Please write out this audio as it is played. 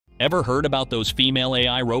Ever heard about those female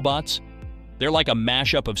AI robots? They're like a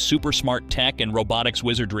mashup of super smart tech and robotics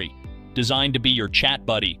wizardry, designed to be your chat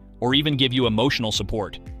buddy or even give you emotional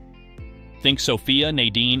support. Think Sophia,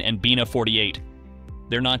 Nadine, and Bina 48.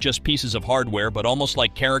 They're not just pieces of hardware, but almost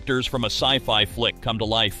like characters from a sci-fi flick come to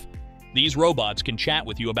life. These robots can chat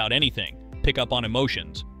with you about anything, pick up on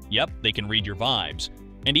emotions. Yep, they can read your vibes,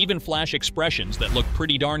 and even flash expressions that look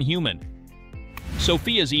pretty darn human.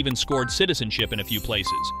 Sophia's even scored citizenship in a few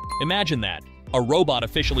places. Imagine that, a robot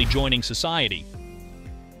officially joining society.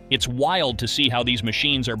 It's wild to see how these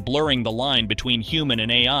machines are blurring the line between human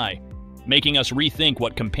and AI, making us rethink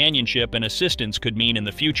what companionship and assistance could mean in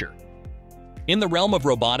the future. In the realm of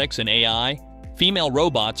robotics and AI, female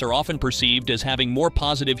robots are often perceived as having more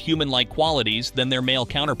positive human-like qualities than their male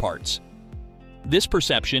counterparts. This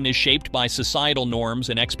perception is shaped by societal norms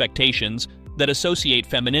and expectations that associate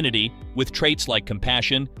femininity with traits like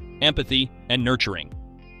compassion, empathy, and nurturing.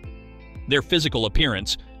 Their physical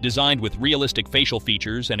appearance, designed with realistic facial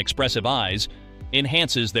features and expressive eyes,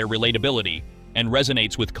 enhances their relatability and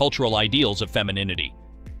resonates with cultural ideals of femininity.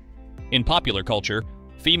 In popular culture,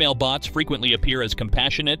 female bots frequently appear as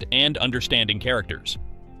compassionate and understanding characters.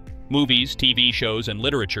 Movies, TV shows, and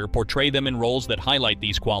literature portray them in roles that highlight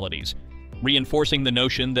these qualities, reinforcing the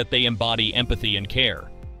notion that they embody empathy and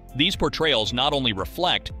care. These portrayals not only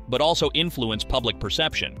reflect, but also influence public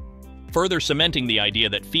perception, further cementing the idea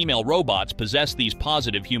that female robots possess these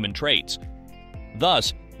positive human traits.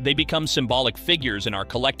 Thus, they become symbolic figures in our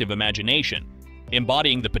collective imagination,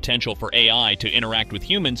 embodying the potential for AI to interact with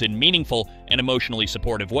humans in meaningful and emotionally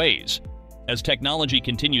supportive ways. As technology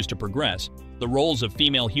continues to progress, the roles of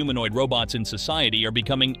female humanoid robots in society are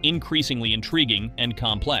becoming increasingly intriguing and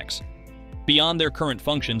complex. Beyond their current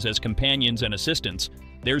functions as companions and assistants,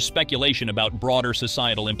 there's speculation about broader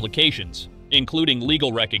societal implications, including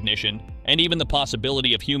legal recognition and even the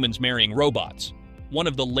possibility of humans marrying robots. One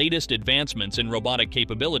of the latest advancements in robotic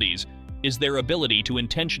capabilities is their ability to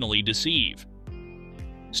intentionally deceive.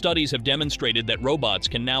 Studies have demonstrated that robots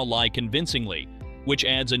can now lie convincingly, which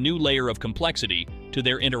adds a new layer of complexity to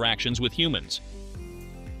their interactions with humans.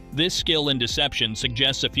 This skill in deception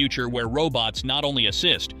suggests a future where robots not only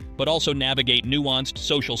assist, but also navigate nuanced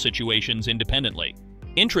social situations independently.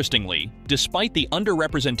 Interestingly, despite the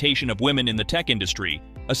underrepresentation of women in the tech industry,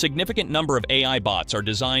 a significant number of AI bots are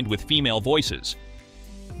designed with female voices.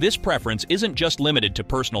 This preference isn't just limited to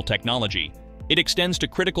personal technology. It extends to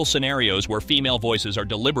critical scenarios where female voices are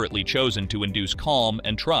deliberately chosen to induce calm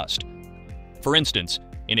and trust. For instance,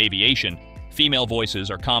 in aviation, female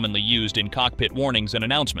voices are commonly used in cockpit warnings and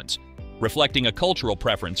announcements, reflecting a cultural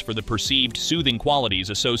preference for the perceived soothing qualities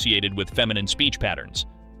associated with feminine speech patterns.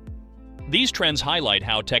 These trends highlight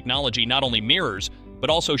how technology not only mirrors, but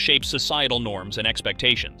also shapes societal norms and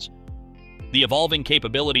expectations. The evolving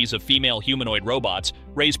capabilities of female humanoid robots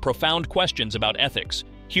raise profound questions about ethics,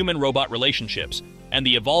 human-robot relationships, and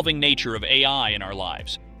the evolving nature of AI in our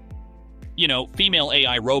lives. You know, female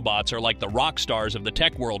AI robots are like the rock stars of the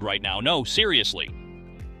tech world right now. No, seriously.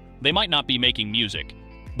 They might not be making music,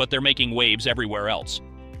 but they're making waves everywhere else.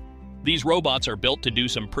 These robots are built to do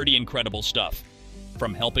some pretty incredible stuff,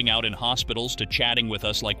 from helping out in hospitals to chatting with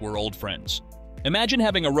us like we're old friends. Imagine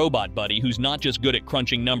having a robot buddy who's not just good at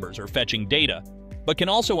crunching numbers or fetching data, but can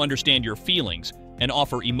also understand your feelings and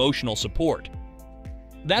offer emotional support.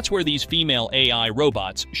 That's where these female AI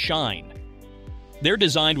robots shine. They're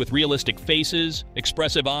designed with realistic faces,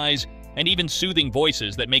 expressive eyes, and even soothing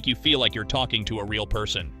voices that make you feel like you're talking to a real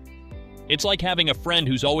person. It's like having a friend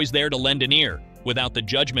who's always there to lend an ear, without the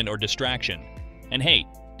judgment or distraction. And hey,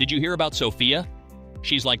 did you hear about Sophia?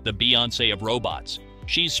 She's like the Beyoncé of robots.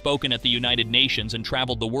 She's spoken at the United Nations and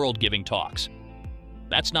traveled the world giving talks.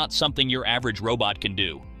 That's not something your average robot can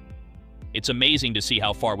do. It's amazing to see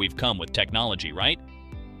how far we've come with technology, right?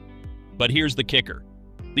 But here's the kicker.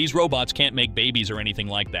 These robots can't make babies or anything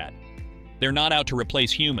like that. They're not out to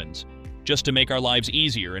replace humans, just to make our lives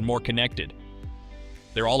easier and more connected.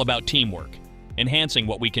 They're all about teamwork, enhancing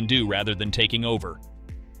what we can do rather than taking over.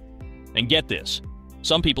 And get this,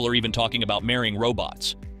 some people are even talking about marrying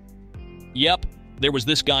robots. Yep, there was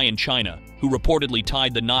this guy in China who reportedly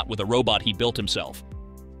tied the knot with a robot he built himself.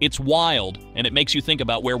 It's wild, and it makes you think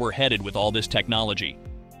about where we're headed with all this technology.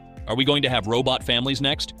 Are we going to have robot families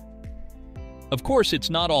next? Of course, it's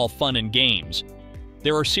not all fun and games.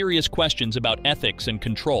 There are serious questions about ethics and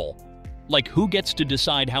control, like who gets to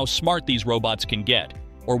decide how smart these robots can get,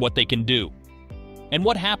 or what they can do. And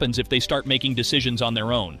what happens if they start making decisions on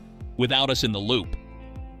their own, without us in the loop?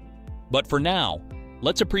 But for now,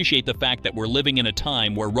 let's appreciate the fact that we're living in a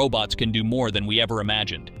time where robots can do more than we ever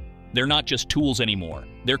imagined. They're not just tools anymore,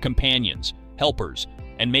 they're companions, helpers,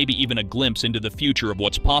 and maybe even a glimpse into the future of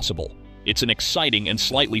what's possible. It's an exciting and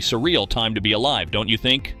slightly surreal time to be alive, don't you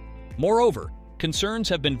think? Moreover, concerns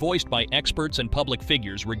have been voiced by experts and public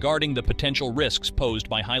figures regarding the potential risks posed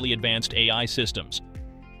by highly advanced AI systems.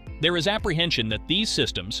 There is apprehension that these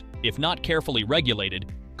systems, if not carefully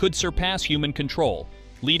regulated, could surpass human control,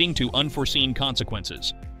 leading to unforeseen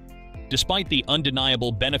consequences. Despite the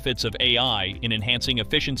undeniable benefits of AI in enhancing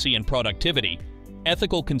efficiency and productivity,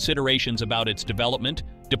 ethical considerations about its development,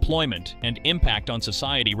 deployment, and impact on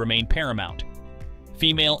society remain paramount.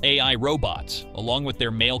 Female AI robots, along with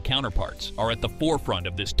their male counterparts, are at the forefront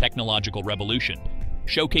of this technological revolution,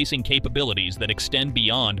 showcasing capabilities that extend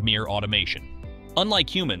beyond mere automation.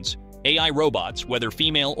 Unlike humans, AI robots, whether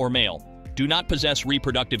female or male, do not possess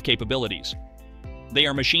reproductive capabilities. They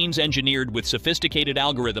are machines engineered with sophisticated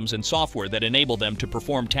algorithms and software that enable them to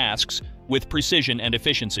perform tasks with precision and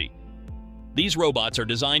efficiency. These robots are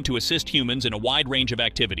designed to assist humans in a wide range of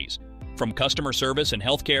activities, from customer service and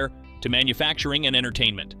healthcare to manufacturing and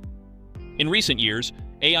entertainment. In recent years,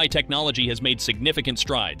 AI technology has made significant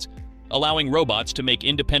strides, allowing robots to make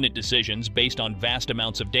independent decisions based on vast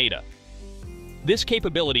amounts of data. This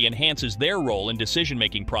capability enhances their role in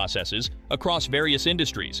decision-making processes across various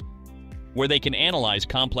industries, where they can analyze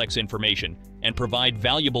complex information and provide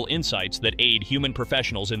valuable insights that aid human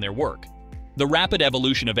professionals in their work. The rapid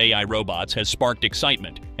evolution of AI robots has sparked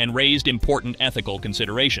excitement and raised important ethical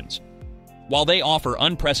considerations. While they offer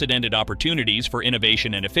unprecedented opportunities for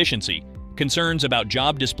innovation and efficiency, concerns about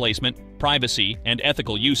job displacement, privacy, and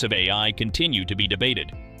ethical use of AI continue to be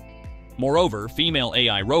debated. Moreover, female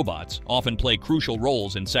AI robots often play crucial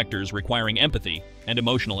roles in sectors requiring empathy and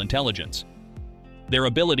emotional intelligence. Their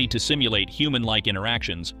ability to simulate human-like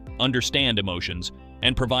interactions, understand emotions,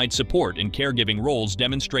 and provide support in caregiving roles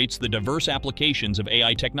demonstrates the diverse applications of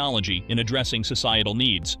AI technology in addressing societal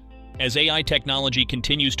needs. As AI technology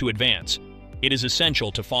continues to advance, it is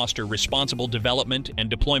essential to foster responsible development and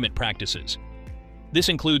deployment practices. This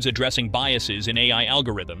includes addressing biases in AI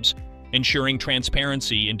algorithms, ensuring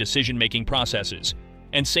transparency in decision-making processes,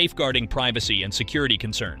 and safeguarding privacy and security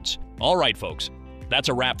concerns. All right, folks, that's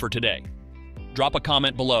a wrap for today. Drop a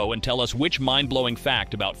comment below and tell us which mind-blowing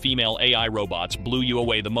fact about female AI robots blew you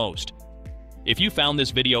away the most. If you found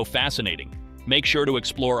this video fascinating, make sure to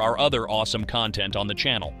explore our other awesome content on the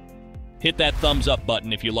channel. Hit that thumbs up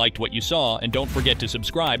button if you liked what you saw, and don't forget to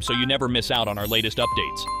subscribe so you never miss out on our latest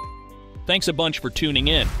updates. Thanks a bunch for tuning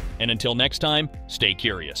in, and until next time, stay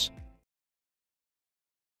curious.